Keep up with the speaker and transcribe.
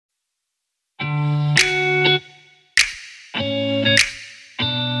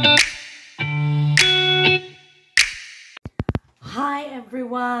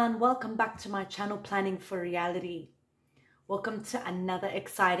everyone, welcome back to my channel Planning for Reality. Welcome to another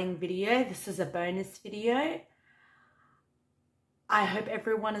exciting video. This is a bonus video. I hope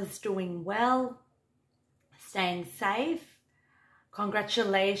everyone is doing well, staying safe.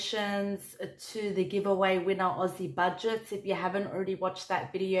 Congratulations to the giveaway winner, Aussie Budgets. If you haven't already watched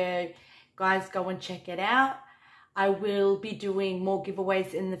that video, guys, go and check it out. I will be doing more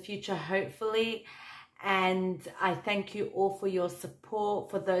giveaways in the future, hopefully. And I thank you all for your support,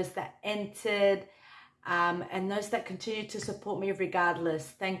 for those that entered, and those that continue to support me regardless.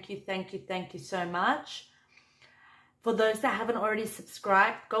 Thank you so much. For those that haven't already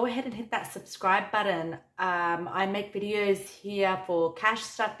subscribed, go ahead and hit that subscribe button. I make videos here for cash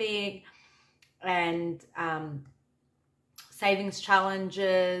stuffing and savings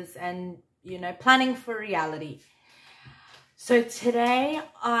challenges and, you know, planning for reality. So today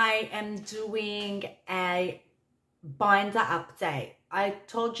I am doing a binder update. I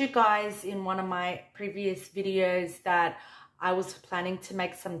told you guys in one of my previous videos that I was planning to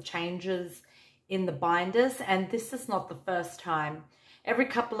make some changes in the binders, and this is not the first time. Every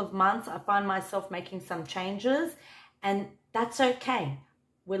couple of months I find myself making some changes, and that's okay.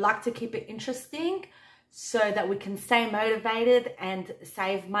 We like to keep it interesting so that we can stay motivated and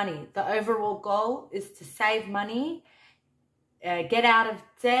save money. The overall goal is to save money, get out of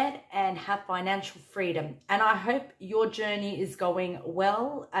debt, and have financial freedom. And I hope your journey is going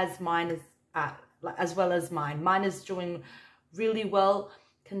well as mine is, as well as mine. Mine is doing really well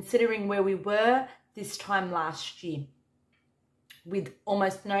considering where we were this time last year, with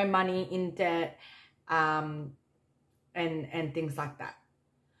almost no money in debt and things like that.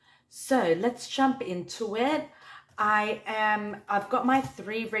 So let's jump into it. I've got my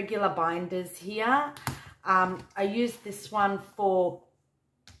 3 regular binders here. I use this one for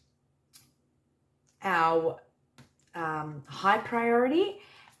our high priority,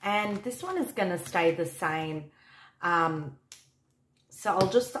 and this one is going to stay the same. So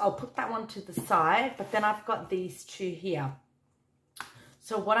I'll put that one to the side, but then I've got these 2 here.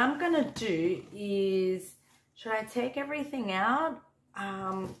 So what I'm going to do is, should I take everything out?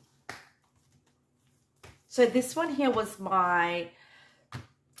 So this one here was my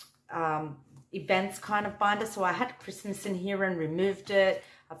events kind of binder. So I had Christmas in here and removed it.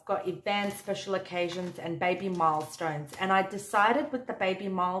 I've got events, special occasions, and baby milestones. And I decided with the baby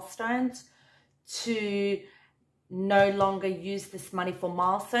milestones to no longer use this money for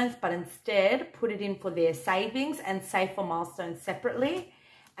milestones, but instead put it in for their savings and save for milestones separately.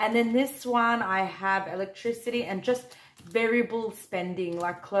 And then this one, I have electricity and just variable spending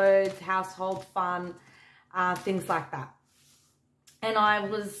like clothes, household fun, things like that. And I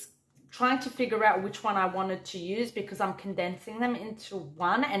was trying to figure out which one I wanted to use because I'm condensing them into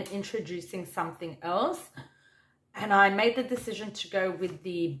one and introducing something else. And I made the decision to go with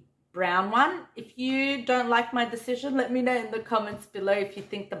the brown one. If you don't like my decision, let me know in the comments below if you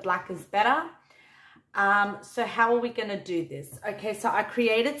think the black is better. So how are we going to do this? Okay, so I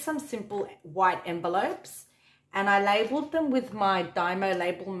created some simple white envelopes and I labeled them with my Dymo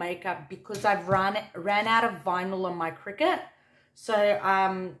label maker because I've ran out of vinyl on my Cricut. So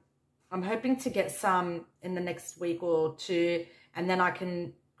I'm hoping to get some in the next week or 2, and then I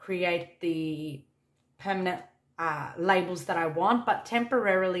can create the permanent labels that I want. But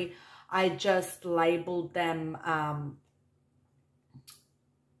temporarily, I just labeled them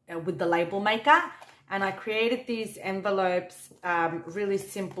with the label maker. And I created these envelopes, really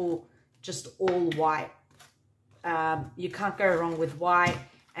simple, just all white. You can't go wrong with white.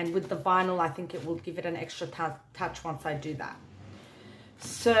 And with the vinyl, I think it will give it an extra touch once I do that.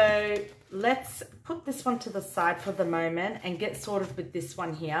 So let's put this one to the side for the moment and get sorted with this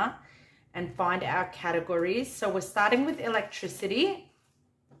one here and find our categories. So we're starting with electricity,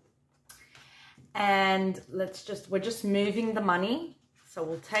 and we're just moving the money. So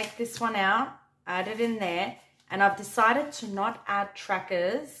we'll take this one out, add it in there, and I've decided to not add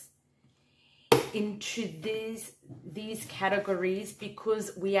trackers into these categories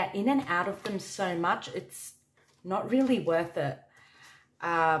because we are in and out of them so much. It's not really worth it.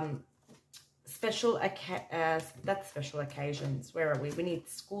 Special occasions. Where are we? We need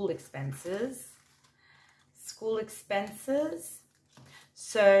school expenses.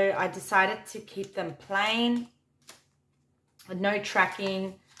 So I decided to keep them plain, no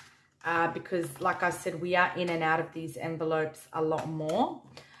tracking, because like I said, we are in and out of these envelopes a lot more.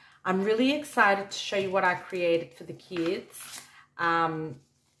 I'm really excited to show you what I created for the kids.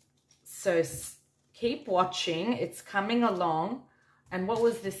 So keep watching. It's coming along. And what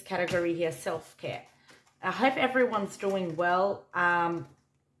was this category here? Self-care. I hope everyone's doing well.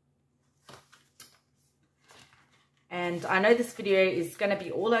 And I know this video is going to be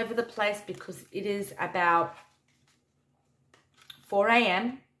all over the place because it is about 4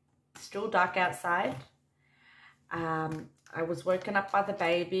 a.m. Still dark outside. I was woken up by the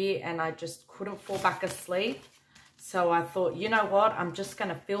baby and I just couldn't fall back asleep. So I thought, you know what? I'm just going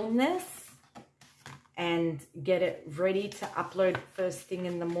to film this and get it ready to upload first thing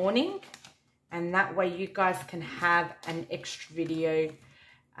in the morning. And that way you guys can have an extra video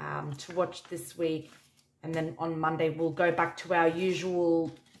to watch this week. And then on Monday, we'll go back to our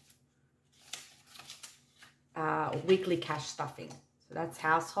usual weekly cash stuffing. So that's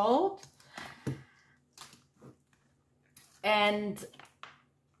household. And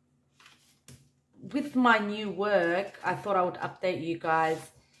with my new work, I thought I would update you guys.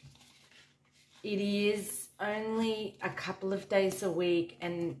 It is only a couple of days a week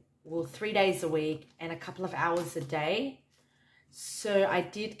and, well, 3 days a week and a couple of hours a day. So I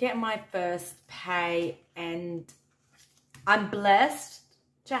did get my first pay and I'm blessed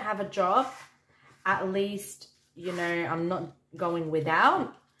to have a job. At least, you know, I'm not going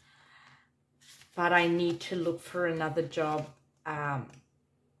without, but I need to look for another job.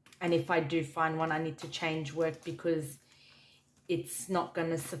 And if I do find one, I need to change work because it's not going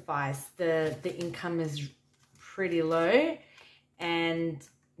to suffice. The income is pretty low and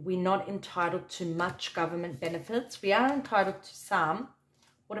we're not entitled to much government benefits. We are entitled to some.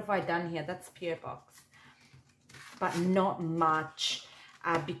 What have I done here? That's PO box. But not much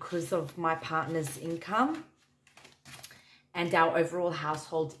because of my partner's income and our overall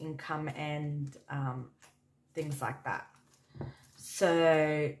household income and things like that.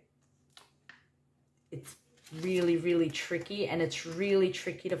 So it's really, really tricky, and it's really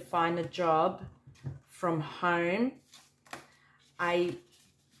tricky to find a job from home. I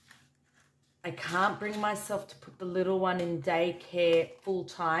can't bring myself to put the little one in daycare full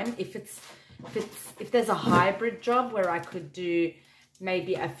time. If there's a hybrid job where I could do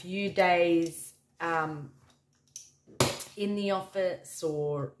maybe a few days in the office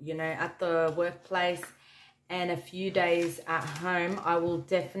or, you know, at the workplace and a few days at home, I will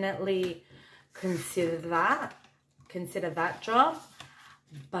definitely consider that job.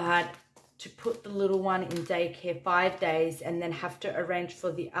 But to put the little one in daycare 5 days and then have to arrange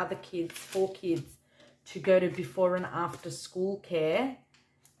for the other kids, 4 kids, to go to before and after school care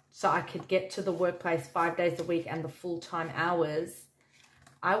so I could get to the workplace 5 days a week and the full-time hours,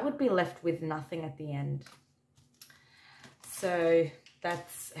 I would be left with nothing at the end. So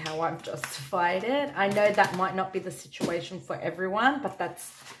that's how I've justified it. I know that might not be the situation for everyone, but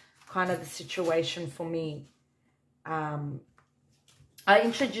that's kind of the situation for me. I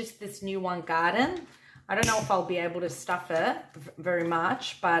introduced this new one garden. I don't know if I'll be able to stuff it very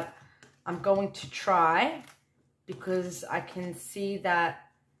much, but I'm going to try because I can see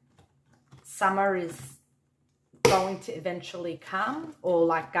that summer is going to eventually come, or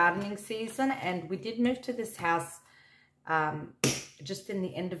like gardening season. And we did move to this house just in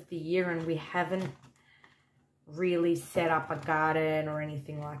the end of the year, and we haven't really set up a garden or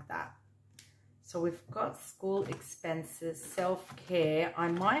anything like that. So we've got school expenses, self-care. I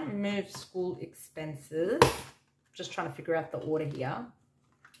might move school expenses. Just trying to figure out the order here.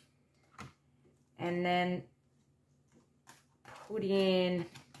 And then put in,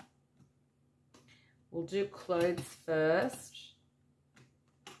 we'll do clothes first.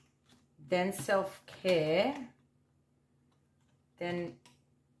 Then self-care. Then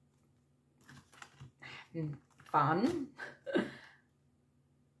fun.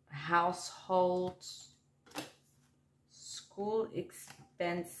 Household, school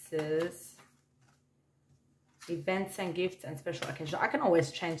expenses, events and gifts and special occasions. I can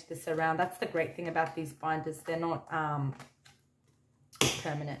always change this around. That's the great thing about these binders. They're not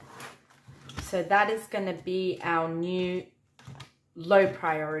permanent. So that is going to be our new low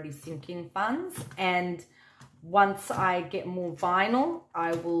priority sinking funds. And once I get more vinyl,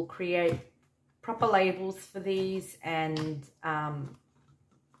 I will create proper labels for these and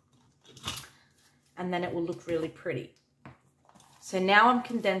then it will look really pretty. So now I'm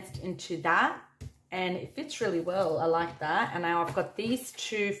condensed into that and it fits really well. I like that. And now I've got these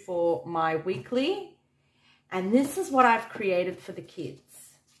two for my weekly, and this is what I've created for the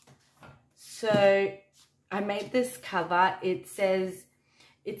kids. So I made this cover. It says,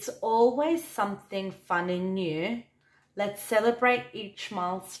 "It's always something fun and new. Let's celebrate each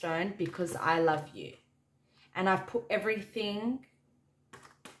milestone because I love you." And I've put everything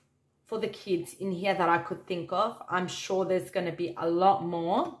for the kids in here that I could think of. I'm sure there's going to be a lot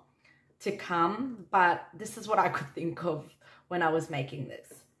more to come, but this is what I could think of when I was making this.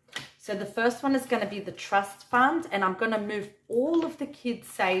 So the first one is going to be the trust fund, and I'm going to move all of the kids'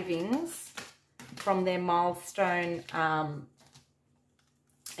 savings from their milestone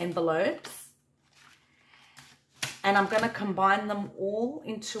envelopes. And I'm going to combine them all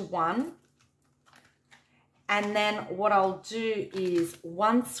into one. And then what I'll do is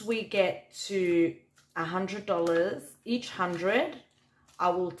once we get to $100, each 100, I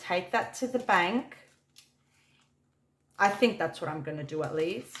will take that to the bank. I think that's what I'm going to do at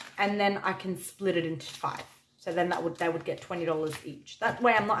least. And then I can split it into 5. So then they would get $20 each. That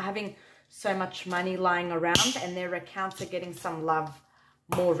way I'm not having so much money lying around and their accounts are getting some love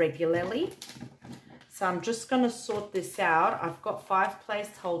more regularly. So I'm just going to sort this out. I've got 5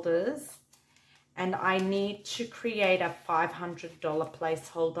 placeholders and I need to create a $500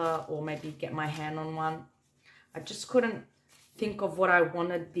 placeholder or maybe get my hand on one. I just couldn't think of what I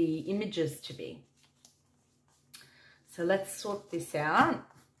wanted the images to be. So let's sort this out.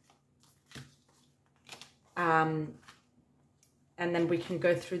 And then we can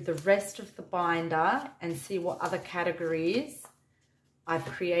go through the rest of the binder and see what other categories I've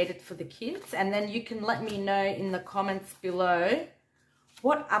created for the kids. And then you can let me know in the comments below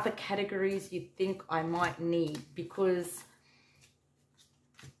what other categories you think I might need, because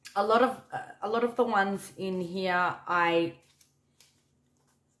a lot of the ones in here I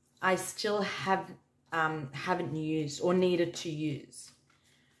still haven't used or needed to use.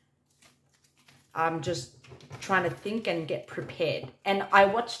 I'm just trying to think and get prepared. And I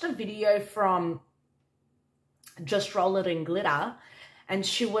watched a video from Just Roll It in Glitter, and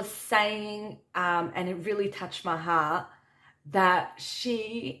she was saying, and it really touched my heart, that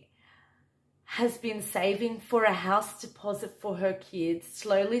she has been saving for a house deposit for her kids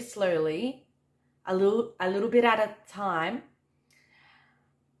slowly, a little bit at a time,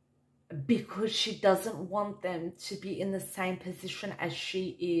 because she doesn't want them to be in the same position as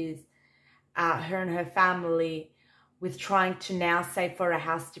she is, her and her family, with trying to now save for a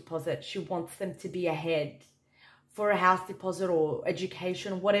house deposit. She wants them to be ahead for a house deposit or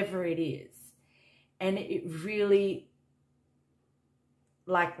education, whatever it is. And it really,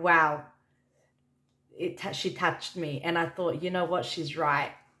 like, wow, she touched me. And I thought, you know what, she's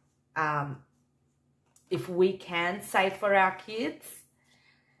right. If we can save for our kids'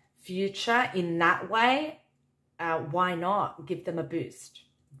 future in that way, why not give them a boost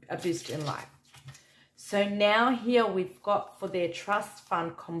in life? So now here we've got for their trust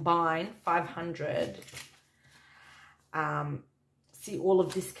fund combined 500. See, all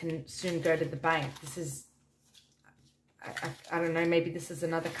of this can soon go to the bank. This is, I don't know, maybe this is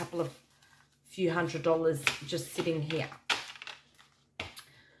another few $100s just sitting here.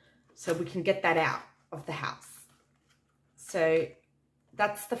 So we can get that out of the house. So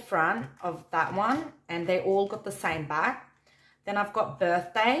that's the front of that one, and they all got the same back. Then I've got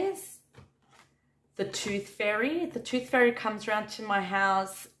birthdays, the Tooth Fairy. The Tooth Fairy comes around to my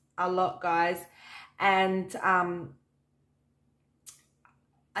house a lot, guys, and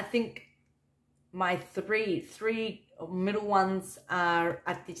I think my three middle ones are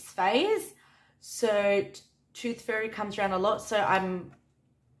at this phase. So Tooth Fairy comes around a lot. So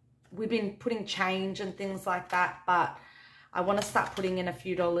we've been putting change and things like that, but I want to start putting in a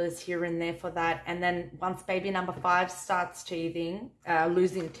few dollars here and there for that. And then once baby number 5 starts teething,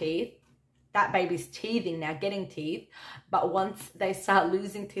 losing teeth, that baby's teething now, getting teeth. But once they start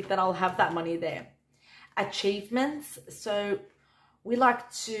losing teeth, then I'll have that money there. Achievements. So we like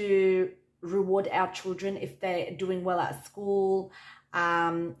to reward our children if they're doing well at school,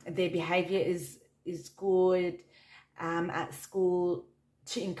 their behavior is good at school,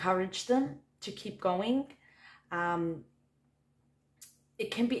 to encourage them to keep going.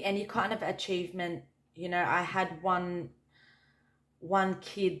 It can be any kind of achievement. You know, I had one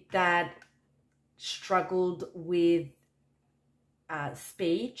kid that struggled with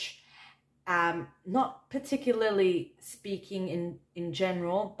speech, not particularly speaking in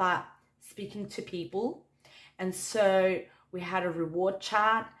general, but speaking to people. And so we had a reward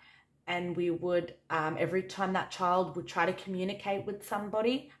chart, and we would, every time that child would try to communicate with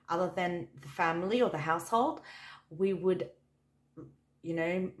somebody other than the family or the household, we would, you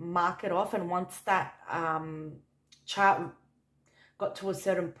know, mark it off. And once that child got to a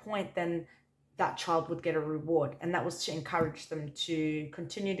certain point, then that child would get a reward. And that was to encourage them to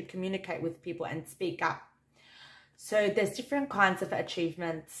continue to communicate with people and speak up. So there's different kinds of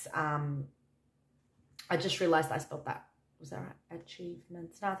achievements. I just realized I spelled that. Was that right?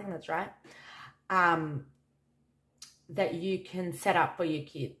 Achievements. No, I think that's right. That you can set up for your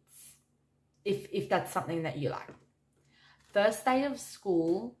kids if that's something that you like. First day of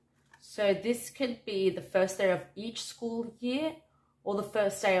school. So this could be the first day of each school year, or the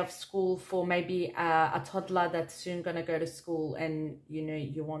first day of school for maybe a toddler that's soon going to go to school, and you know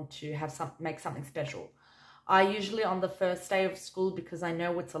you want to have make something special. I usually on the first day of school, because I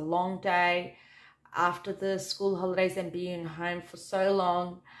know it's a long day after the school holidays and being home for so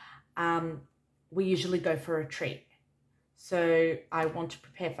long, we usually go for a treat. So I want to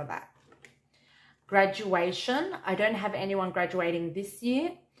prepare for that. Graduation, I don't have anyone graduating this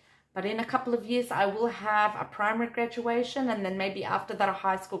year, but in a couple of years I will have a primary graduation, and then maybe after that a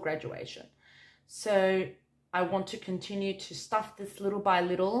high school graduation. So I want to continue to stuff this little by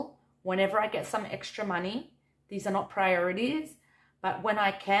little. Whenever I get some extra money, these are not priorities, but when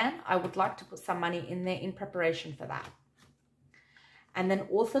I can, I would like to put some money in there in preparation for that. And then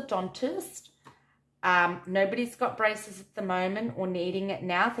orthodontist. Nobody's got braces at the moment or needing it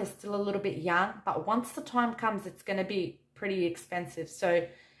now. They're still a little bit young, but once the time comes, it's going to be pretty expensive. So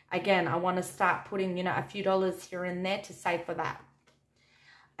again, I want to start putting, you know, a few dollars here and there to save for that.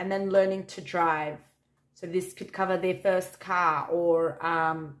 And then learning to drive. So this could cover their first car, or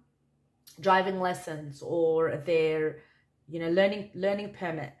driving lessons, or their, you know, learning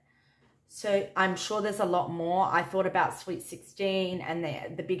permit. So I'm sure there's a lot more. I thought about Sweet 16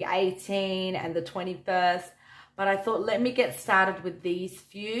 and the big 18 and the 21st, but I thought, let me get started with these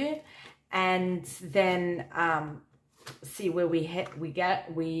few, and then see where we get.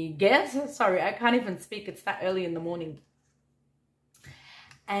 Sorry, I can't even speak. It's that early in the morning.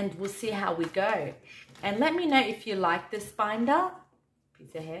 And we'll see how we go. And let me know if you like this binder.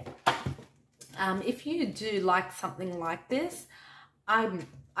 Piece of hair. If you do like something like this,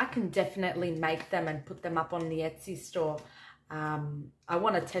 I can definitely make them and put them up on the Etsy store. I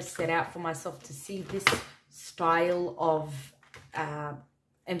want to test it out for myself to see this style of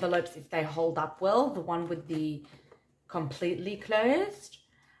envelopes, if they hold up well, the one with the completely closed,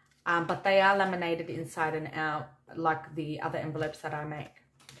 but they are laminated inside and out like the other envelopes that I make.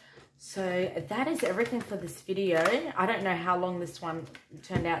 So that is everything for this video. I don't know how long this one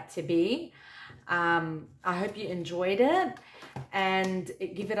turned out to be. I hope you enjoyed it, and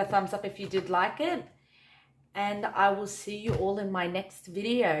give it a thumbs up if you did like it, and I will see you all in my next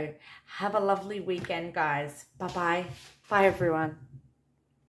video. Have a lovely weekend, guys. Bye-bye. Bye, everyone.